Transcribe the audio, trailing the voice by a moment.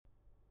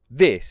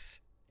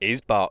This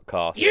is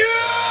Barkcast. You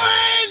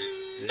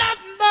ain't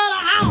nothing but a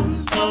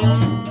hound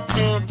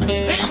dog.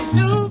 Been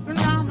snooping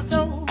around the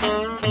door.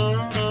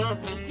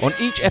 On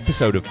each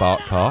episode of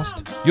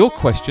Barkcast, your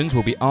questions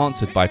will be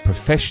answered by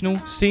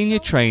professional, senior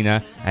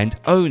trainer and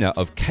owner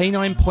of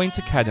Canine Point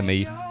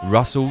Academy,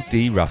 Russell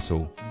D.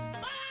 Russell.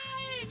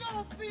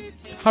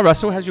 Hi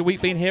Russell, how's your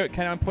week been here at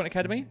Canine Point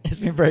Academy?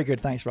 It's been very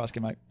good, thanks for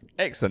asking, mate.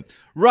 Excellent.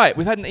 Right,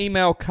 we've had an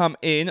email come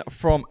in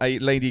from a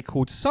lady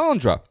called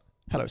Sandra.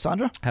 Hello,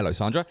 Sandra. Hello,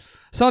 Sandra.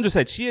 Sandra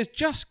said she has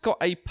just got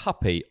a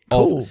puppy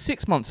Cool. of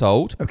 6 months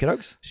old. Okay,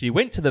 dokes. She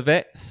went to the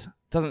vets,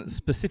 doesn't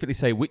specifically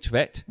say which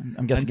vet. I'm guessing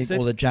and getting said-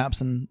 all the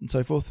jabs and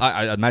so forth.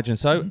 I imagine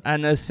so.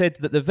 And has said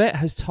that the vet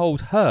has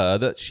told her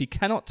that she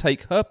cannot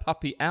take her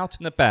puppy out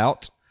and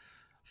about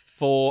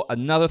for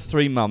another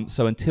 3 months.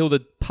 So until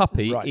the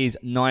puppy Right. is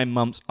 9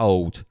 months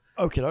old.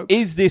 Okay, dokes.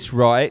 Is this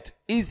right?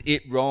 Is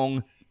it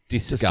wrong?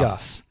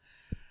 Discuss.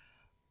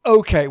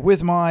 Okay,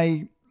 with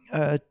my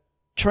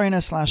trainer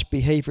 /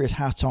 behaviorist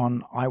hat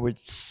on, I would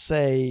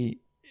say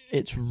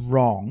it's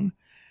wrong.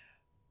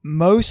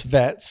 Most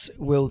vets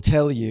will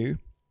tell you,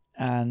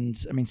 and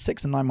I mean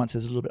 6 and 9 months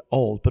is a little bit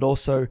old, but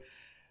also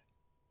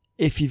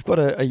if you've got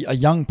a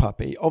young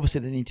puppy,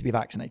 obviously they need to be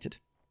vaccinated.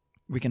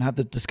 We can have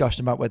the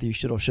discussion about whether you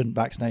should or shouldn't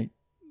vaccinate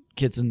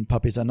kids and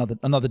puppies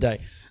another day.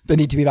 They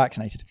need to be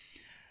vaccinated.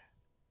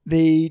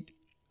 The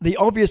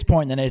obvious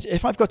point then is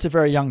if I've got a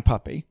very young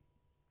puppy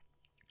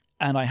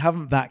and I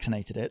haven't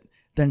vaccinated it,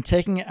 then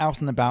taking it out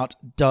and about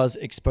does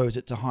expose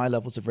it to high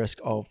levels of risk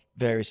of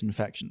various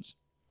infections.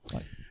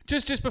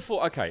 Just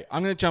before, okay,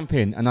 I'm going to jump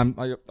in, and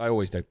I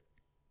always do.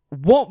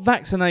 What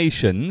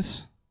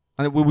vaccinations,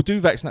 and we will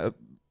do vaccinate,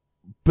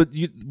 but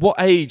what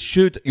age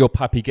should your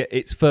puppy get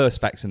its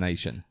first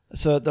vaccination?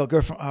 So they'll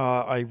go from,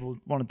 I will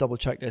want to double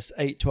check this,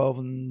 8, 12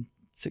 and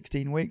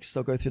 16 weeks.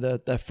 They'll go through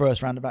their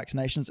first round of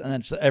vaccinations, and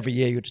then so every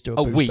year you just do a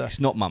booster. Weeks,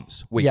 not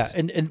months. Weeks. Yeah,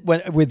 and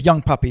with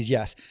young puppies,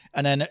 yes.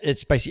 And then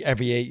it's basically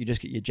every year you just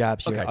get your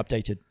jabs, your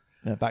updated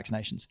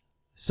vaccinations.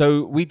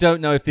 So we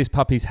don't know if this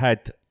puppy's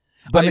had,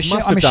 but it must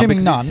have done assuming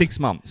because none. it's 6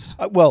 months.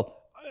 I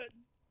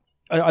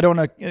don't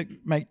want to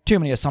make too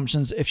many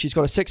assumptions. If she's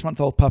got a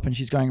 6-month-old pup and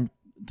she's going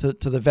to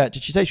the vet,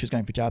 did she say she was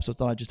going for jabs, or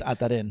did I just add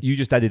that in? You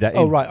just added that in.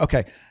 Oh, right,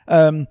 okay.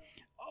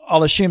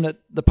 I'll assume that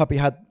the puppy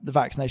had the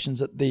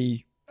vaccinations at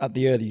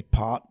the early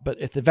part, but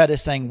if the vet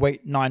is saying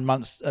wait 9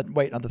 months,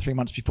 wait another 3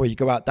 months before you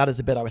go out, that is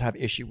a bit I would have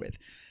issue with.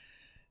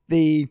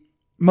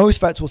 Most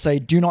vets will say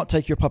do not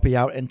take your puppy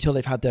out until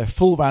they've had their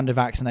full round of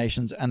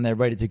vaccinations and they're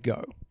ready to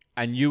go.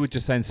 And you were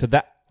just saying, so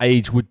that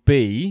age would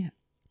be?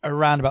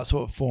 Around about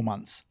sort of 4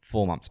 months.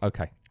 4 months,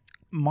 okay.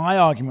 My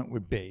argument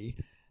would be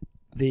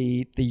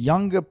the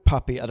younger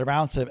puppy at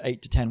around sort of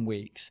 8 to 10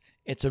 weeks,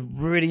 it's a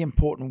really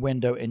important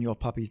window in your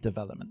puppy's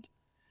development.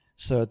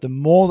 So the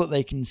more that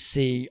they can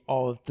see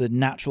of the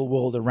natural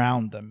world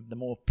around them, the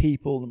more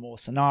people, the more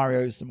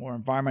scenarios, the more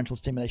environmental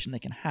stimulation they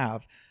can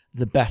have,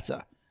 the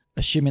better.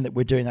 Assuming that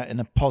we're doing that in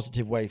a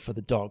positive way for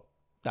the dog,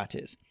 that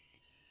is.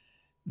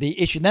 The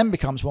issue then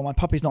becomes, well, my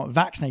puppy's not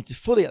vaccinated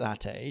fully at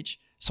that age,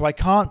 so I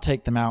can't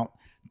take them out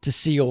to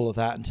see all of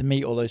that and to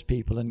meet all those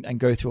people and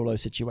go through all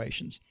those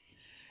situations.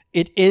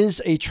 It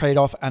is a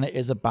trade-off and it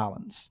is a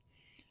balance.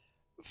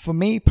 For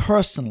me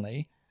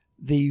personally,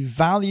 the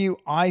value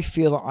I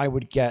feel that I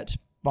would get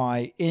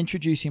by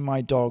introducing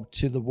my dog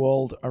to the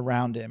world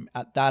around him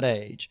at that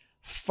age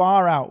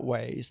far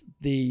outweighs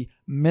the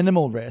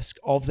minimal risk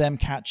of them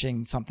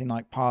catching something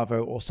like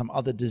parvo or some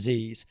other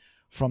disease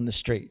from the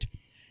street.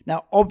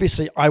 Now,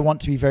 obviously, I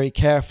want to be very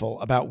careful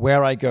about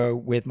where I go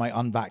with my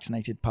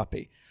unvaccinated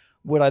puppy.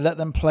 Would I let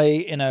them play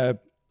in a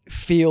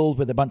field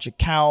with a bunch of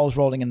cows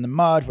rolling in the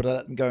mud? Would I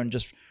let them go and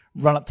just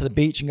run up to the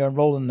beach and go and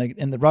roll in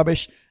the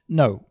rubbish?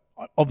 No,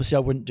 obviously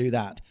I wouldn't do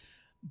that.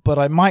 But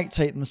I might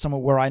take them somewhere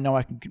where I know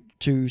I can,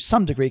 to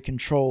some degree,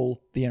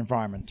 control the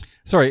environment.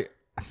 Sorry,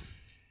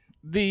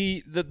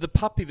 the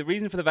puppy, the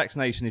reason for the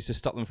vaccination is to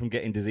stop them from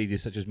getting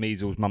diseases such as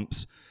measles,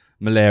 mumps,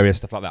 malaria,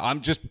 stuff like that.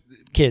 I'm just...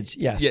 Kids,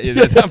 yes.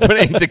 Yeah, I'm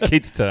putting it into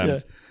kids'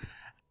 terms. Yeah.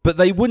 But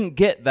they wouldn't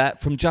get that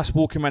from just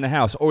walking around the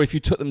house, or if you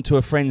took them to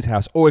a friend's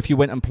house, or if you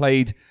went and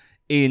played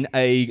in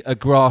a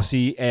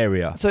grassy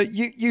area. So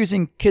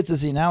using kids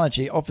as the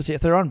analogy, obviously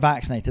if they're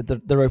unvaccinated,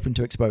 they're open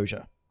to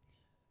exposure,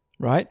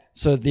 right?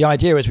 So the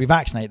idea is we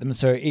vaccinate them,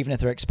 so even if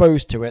they're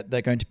exposed to it,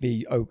 they're going to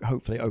be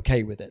hopefully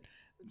okay with it.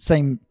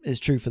 Same is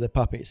true for the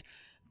puppies.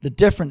 The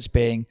difference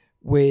being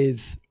we're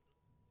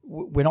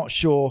not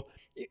sure,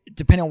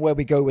 depending on where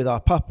we go with our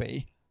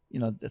puppy,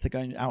 if they're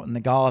going out in the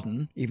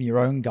garden, even your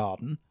own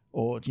garden,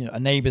 or a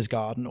neighbor's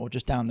garden, or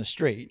just down the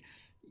street,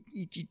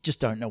 you just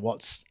don't know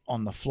what's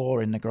on the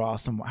floor in the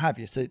grass and what have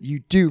you. So you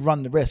do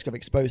run the risk of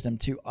exposing them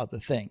to other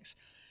things.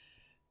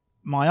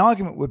 My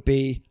argument would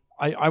be,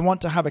 I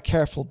want to have a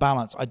careful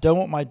balance. I don't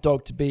want my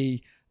dog to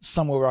be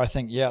somewhere where I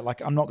think,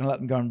 I'm not going to let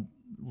them go and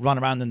run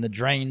around in the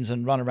drains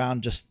and run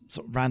around just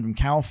sort of random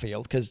cow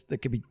field, because there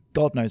could be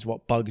God knows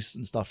what bugs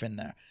and stuff in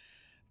there.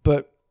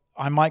 But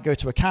I might go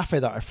to a cafe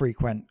that I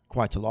frequent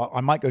quite a lot.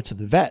 I might go to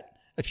the vet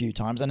a few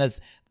times. And as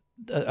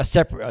a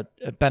separate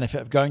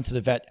benefit of going to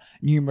the vet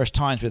numerous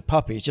times with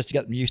puppies just to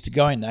get them used to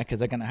going there, because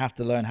they're going to have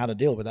to learn how to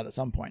deal with that at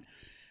some point.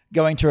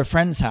 Going to a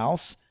friend's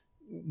house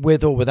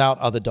with or without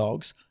other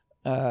dogs,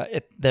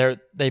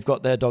 they've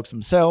got their dogs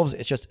themselves.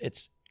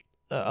 It's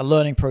a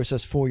learning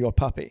process for your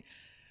puppy.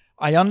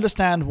 I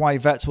understand why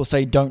vets will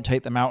say don't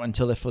take them out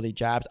until they're fully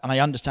jabbed, and I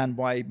understand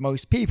why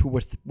most people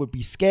would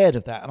be scared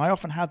of that. And I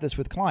often have this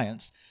with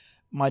clients.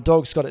 My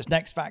dog's got its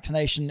next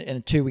vaccination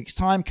in 2 weeks'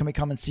 time. Can we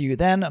come and see you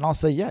then? And I'll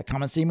say, yeah,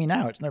 come and see me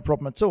now. It's no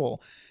problem at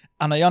all.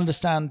 And I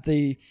understand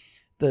the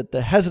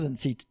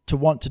hesitancy to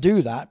want to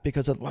do that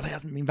because of, well, he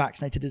hasn't been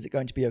vaccinated. Is it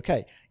going to be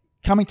okay?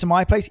 Coming to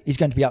my place, he's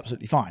going to be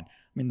absolutely fine.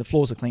 I mean, the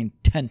floors are cleaned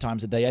 10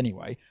 times a day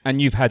anyway.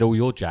 And you've had all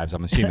your jabs,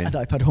 I'm assuming. And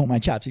I've had all my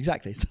jabs,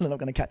 exactly. So they're not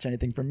going to catch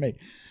anything from me.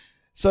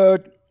 So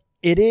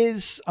it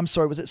is, I'm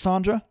sorry, was it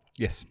Sandra?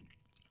 Yes.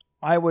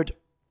 I would,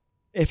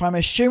 if I'm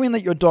assuming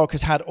that your dog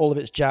has had all of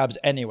its jabs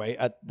anyway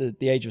at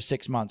the age of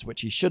 6 months,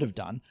 which he should have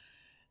done,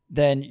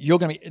 then you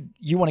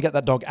want to get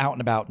that dog out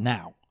and about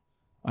now.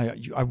 I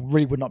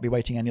really would not be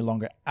waiting any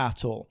longer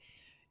at all.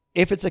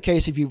 If it's a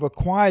case of you've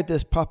acquired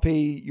this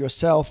puppy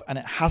yourself and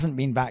it hasn't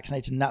been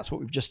vaccinated, and that's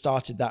what we've just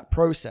started that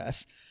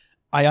process,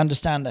 I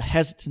understand the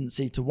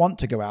hesitancy to want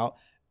to go out.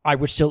 I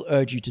would still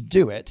urge you to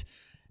do it.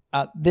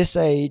 At this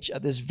age,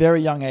 at this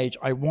very young age,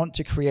 I want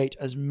to create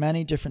as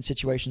many different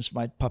situations for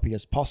my puppy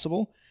as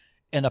possible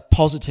in a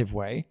positive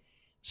way.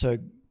 So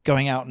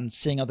going out and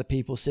seeing other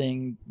people,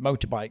 seeing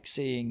motorbikes,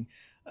 seeing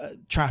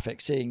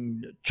traffic,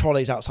 seeing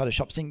trolleys outside of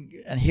shops,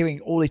 seeing and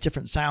hearing all these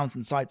different sounds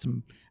and sights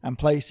and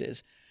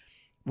places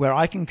where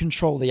I can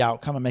control the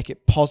outcome and make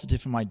it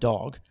positive for my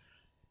dog,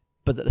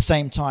 but at the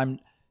same time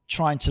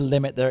trying to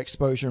limit their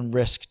exposure and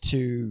risk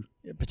to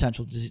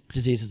potential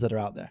diseases that are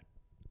out there.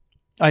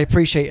 I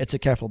appreciate it's a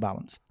careful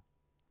balance.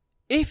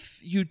 If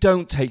you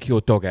don't take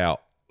your dog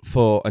out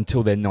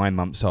until they're 9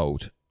 months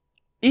old,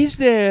 is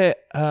there,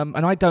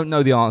 and I don't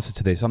know the answer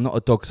to this, I'm not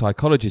a dog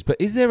psychologist, but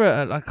is there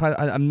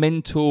a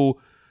mental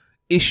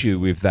issue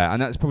with that?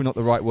 And that's probably not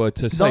the right word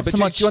to say, but do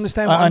you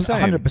understand what I'm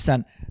saying?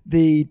 100%.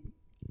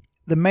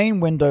 The main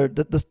window,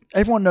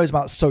 everyone knows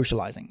about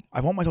socializing.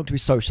 I want my dog to be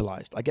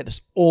socialized. I get this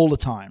all the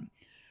time.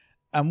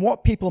 And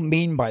what people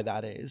mean by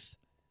that is,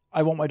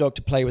 I want my dog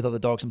to play with other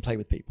dogs and play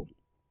with people.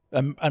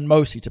 And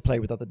mostly to play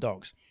with other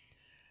dogs.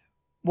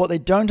 What they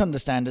don't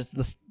understand is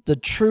the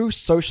true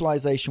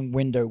socialization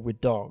window with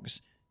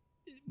dogs,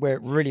 where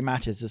it really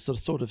matters, is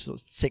sort of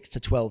 6 to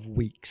 12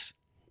 weeks,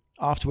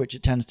 after which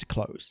it tends to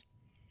close.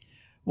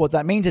 What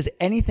that means is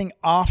anything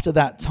after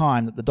that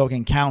time that the dog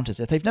encounters,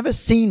 if they've never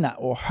seen that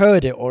or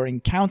heard it or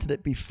encountered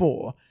it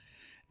before,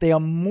 they are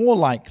more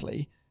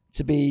likely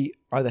to be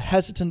either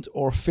hesitant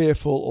or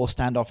fearful or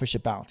standoffish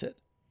about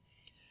it.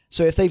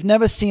 So if they've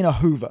never seen a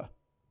Hoover,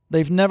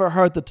 they've never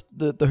heard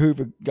the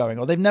Hoover going,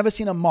 or they've never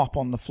seen a mop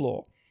on the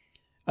floor,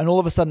 and all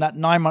of a sudden that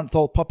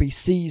 9-month-old puppy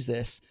sees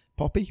this,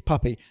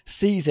 puppy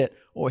sees it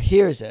or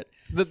hears it.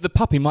 The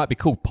puppy might be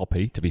called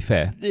Poppy, to be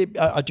fair.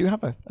 I do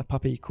have a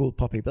puppy called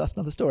Poppy, but that's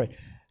another story.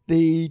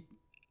 The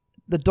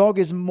dog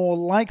is more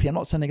likely, I'm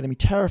not saying they're going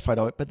to be terrified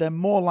of it, but they're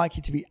more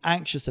likely to be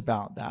anxious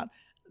about that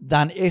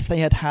than if they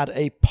had had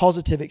a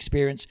positive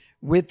experience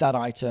with that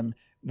item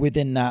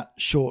within that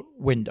short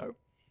window.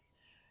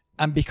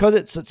 And because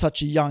it's at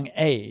such a young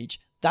age,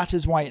 that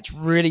is why it's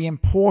really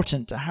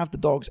important to have the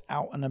dogs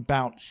out and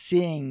about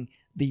seeing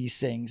these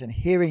things and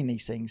hearing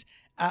these things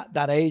at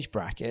that age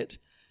bracket,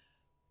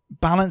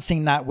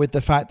 balancing that with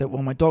the fact that,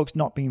 well, my dog's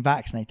not being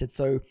vaccinated,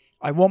 so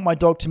I want my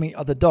dog to meet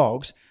other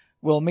dogs.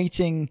 Well,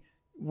 meeting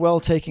well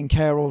taken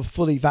care of,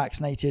 fully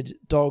vaccinated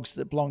dogs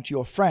that belong to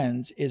your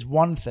friends is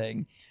one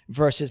thing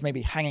versus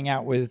maybe hanging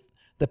out with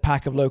the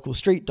pack of local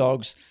street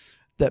dogs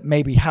that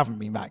maybe haven't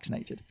been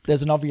vaccinated.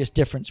 There's an obvious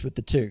difference with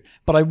the two.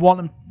 But I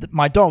want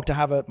my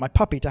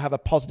puppy to have a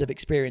positive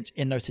experience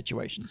in those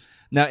situations.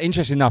 Now,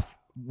 interesting enough,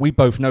 we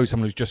both know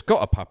someone who's just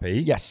got a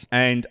puppy. Yes.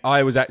 And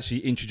I was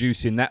actually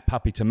introducing that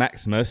puppy to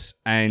Maximus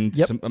and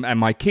Yep. and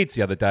my kids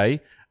the other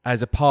day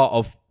as a part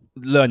of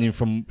learning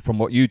from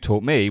what you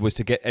taught me, was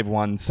to get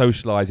everyone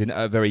socializing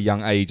at a very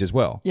young age as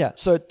well. Yeah.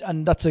 So,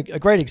 and that's a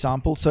great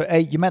example. So,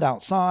 you met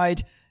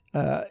outside,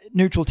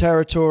 neutral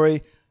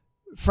territory,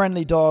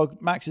 friendly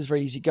dog. Max is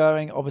very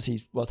easygoing. Obviously,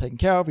 he's well taken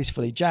care of. He's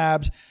fully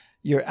jabbed.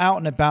 You're out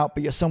and about,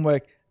 but you're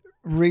somewhere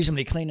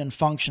reasonably clean and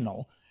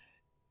functional.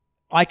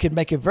 I could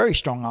make a very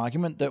strong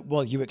argument that,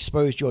 well, you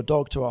exposed your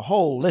dog to a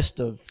whole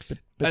list of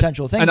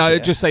potential things. And I here.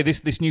 would just say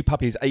this new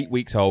puppy is 8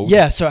 weeks old.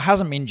 Yeah, so it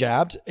hasn't been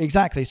jabbed.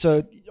 Exactly.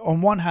 So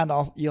on one hand,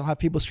 you'll have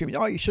people screaming,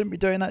 oh, you shouldn't be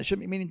doing that. You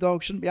shouldn't be meeting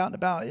dogs. Shouldn't be out and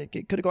about. It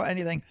could have got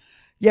anything.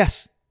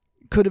 Yes,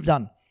 could have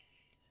done.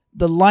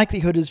 The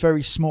likelihood is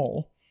very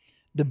small.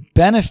 The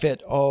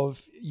benefit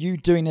of you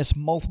doing this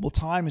multiple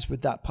times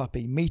with that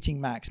puppy,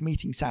 meeting Max,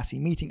 meeting Sassy,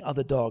 meeting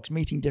other dogs,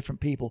 meeting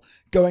different people,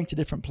 going to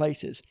different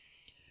places,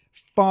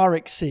 far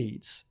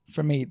exceeds,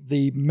 for me,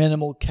 the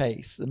minimal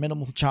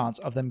chance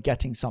of them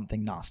getting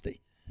something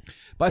nasty.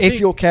 But I if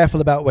think- you're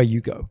careful about where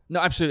you go. No,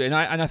 absolutely,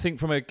 and I think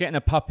getting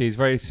a puppy is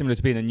very similar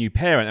to being a new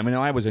parent. I mean,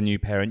 I was a new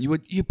parent.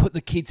 You put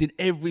the kids in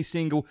every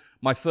single.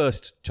 My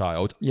first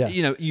child, Yeah.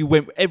 you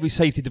went every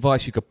safety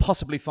device you could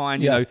possibly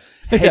find. Yeah.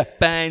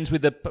 Headbands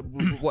with the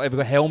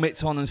whatever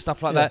helmets on and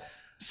stuff like that.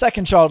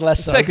 Second child,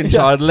 less so. Second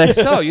child, less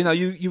so.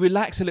 You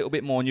relax a little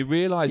bit more, and you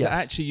realise that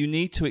Yes. actually you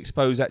need to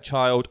expose that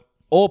child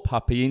or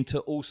puppy into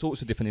all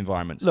sorts of different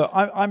environments. Look,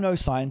 I'm no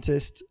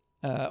scientist,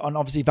 and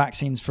obviously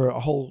vaccines for a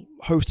whole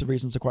host of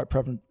reasons are quite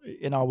prevalent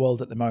in our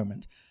world at the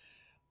moment.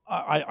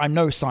 I'm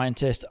no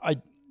scientist.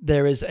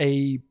 There is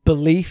a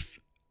belief,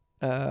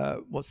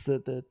 what's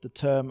the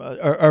term,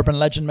 urban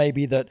legend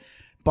maybe, that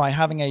by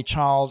having a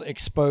child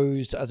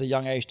exposed as a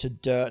young age to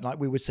dirt, like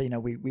we would say,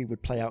 we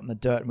would play out in the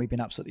dirt and we've been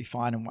absolutely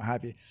fine and what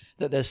have you,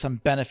 that there's some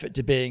benefit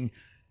to being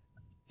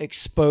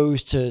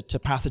exposed to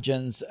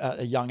pathogens at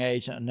a young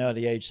age, at an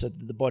early age, so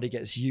that the body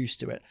gets used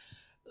to it.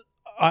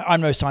 I'm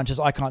no scientist.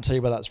 I can't tell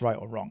you whether that's right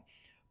or wrong.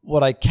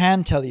 What I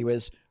can tell you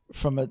is,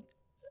 from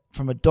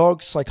a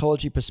dog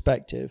psychology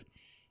perspective,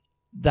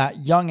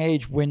 that young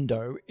age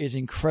window is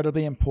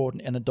incredibly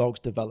important in a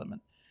dog's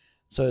development.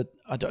 So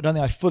I don't think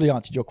I fully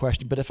answered your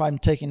question, but if I'm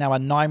taking now a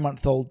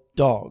 9-month-old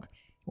dog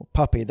or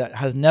puppy that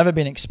has never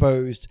been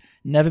exposed,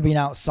 never been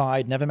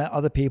outside, never met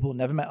other people,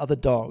 never met other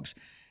dogs,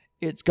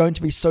 it's going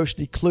to be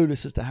socially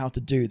clueless as to how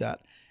to do that.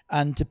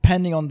 And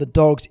depending on the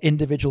dog's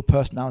individual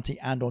personality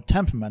and or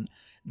temperament,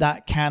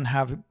 that can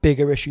have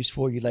bigger issues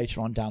for you later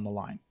on down the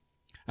line.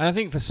 And I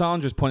think for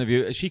Sandra's point of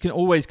view, she can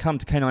always come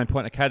to Canine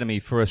Point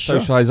Academy for a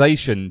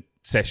socialisation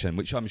session,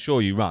 which I'm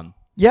sure you run.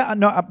 Yeah,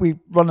 no, we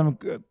run them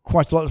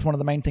quite a lot. It's one of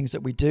the main things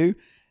that we do.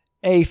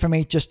 For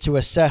me, just to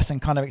assess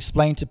and kind of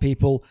explain to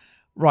people,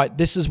 right,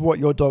 this is what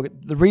your dog...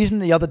 The reason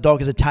the other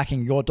dog is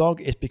attacking your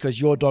dog is because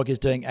your dog is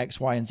doing X,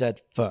 Y, and Z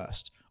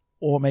first.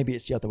 Or maybe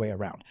it's the other way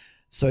around.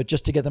 So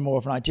just to get them more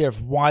of an idea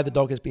of why the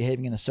dog is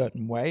behaving in a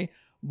certain way,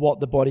 what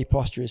the body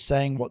posture is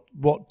saying,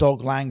 what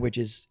dog language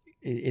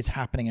is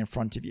happening in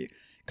front of you.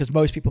 Because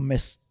most people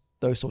miss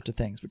those sorts of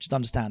things, which is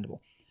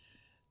understandable.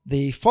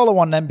 The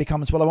follow-on then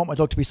becomes, well, I want my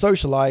dog to be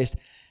socialized.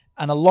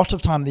 And a lot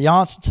of time the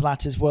answer to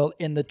that is, well,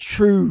 in the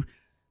true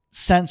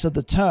sense of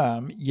the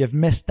term, you've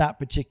missed that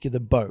particular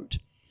boat.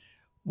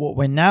 What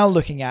we're now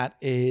looking at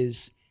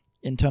is,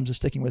 in terms of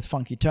sticking with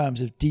funky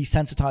terms, of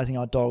desensitizing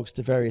our dogs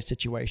to various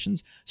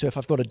situations. So if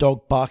I've got a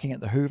dog barking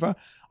at the Hoover,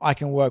 I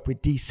can work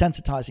with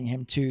desensitizing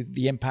him to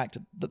the impact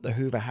that the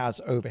Hoover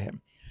has over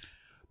him.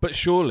 But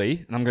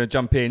surely, and I'm going to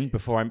jump in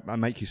before I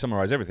make you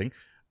summarize everything,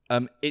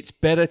 it's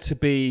better to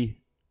be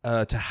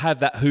to have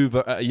that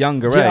Hoover at a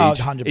younger age.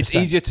 100%. It's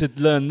easier to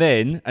learn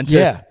then and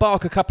to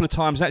bark a couple of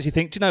times and actually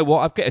think, do you know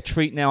what, I've got a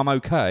treat now, I'm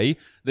okay,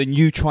 than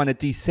you trying to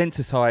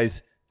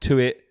desensitize to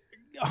it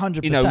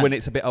 100%. When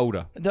it's a bit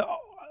older.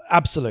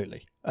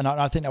 Absolutely. And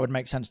I think that would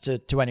make sense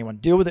to anyone.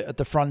 Deal with it at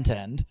the front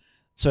end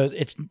so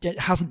it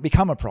hasn't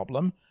become a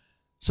problem.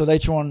 So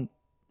later on,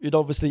 it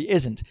obviously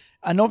isn't.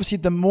 And obviously,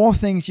 the more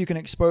things you can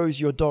expose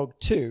your dog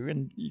to,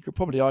 and you could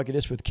probably argue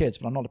this with kids,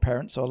 but I'm not a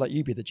parent, so I'll let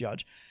you be the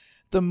judge.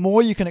 The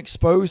more you can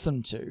expose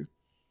them to,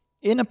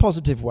 in a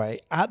positive way,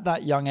 at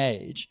that young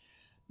age,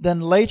 then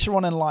later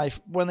on in life,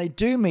 when they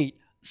do meet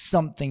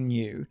something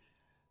new,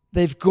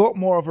 they've got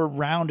more of a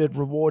rounded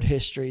reward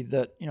history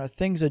that,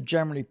 things are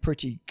generally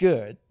pretty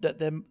good, that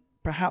they're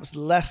perhaps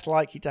less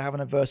likely to have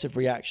an aversive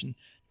reaction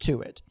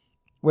to it.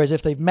 Whereas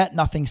if they've met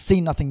nothing,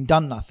 seen nothing,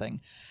 done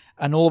nothing,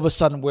 and all of a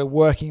sudden we're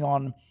working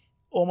on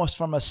almost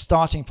from a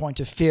starting point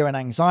of fear and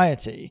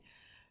anxiety,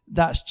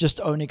 that's just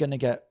only going to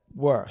get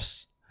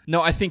worse.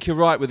 No, I think you're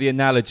right with the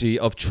analogy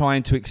of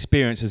trying to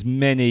experience as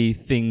many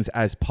things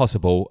as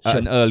possible at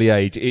an early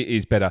age. It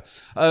is better.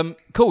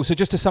 Cool. So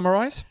just to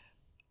summarize?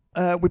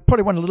 We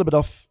probably went a little bit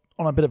off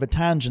on a bit of a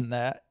tangent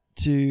there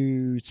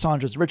to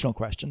Sandra's original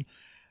question.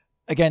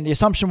 Again, the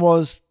assumption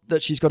was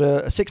that she's got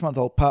a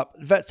 6-month-old pup.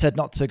 The vet said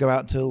not to go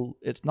out until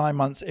it's 9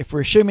 months. If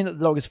we're assuming that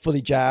the dog is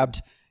fully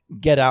jabbed,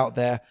 get out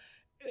there.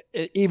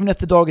 Even if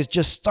the dog has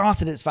just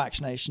started its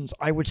vaccinations,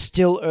 I would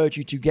still urge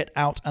you to get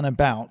out and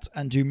about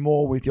and do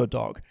more with your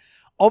dog.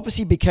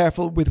 Obviously, be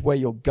careful with where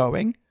you're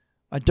going.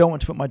 I don't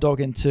want to put my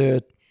dog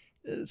into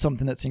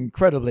something that's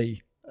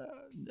incredibly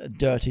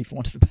dirty, for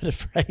want of a better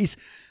phrase.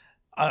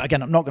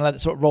 Again, I'm not going to let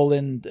it sort of roll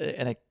in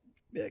a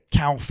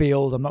cow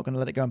field. I'm not going to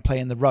let it go and play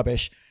in the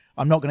rubbish.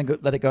 I'm not going to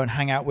let it go and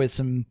hang out with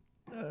some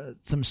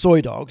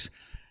soy dogs.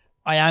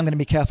 I am going to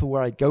be careful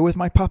where I go with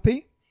my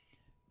puppy.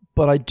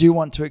 But I do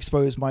want to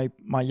expose my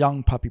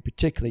young puppy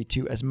particularly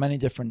to as many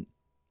different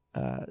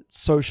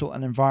social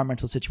and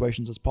environmental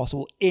situations as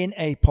possible in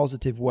a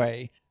positive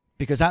way,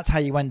 because that's how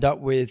you end up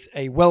with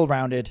a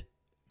well-rounded,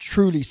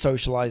 truly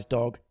socialized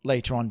dog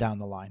later on down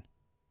the line.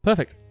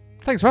 Perfect.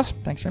 Thanks, Russ.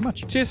 Thanks very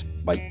much. Cheers.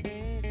 Bye.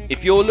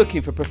 If you're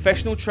looking for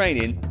professional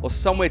training or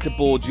somewhere to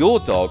board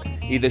your dog,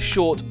 either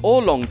short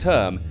or long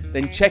term,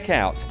 then check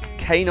out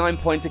Canine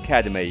Point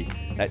Academy.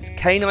 That's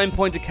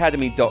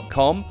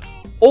caninepointacademy.com.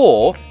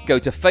 Or go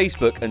to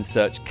Facebook and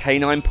search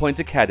Canine Point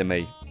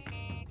Academy.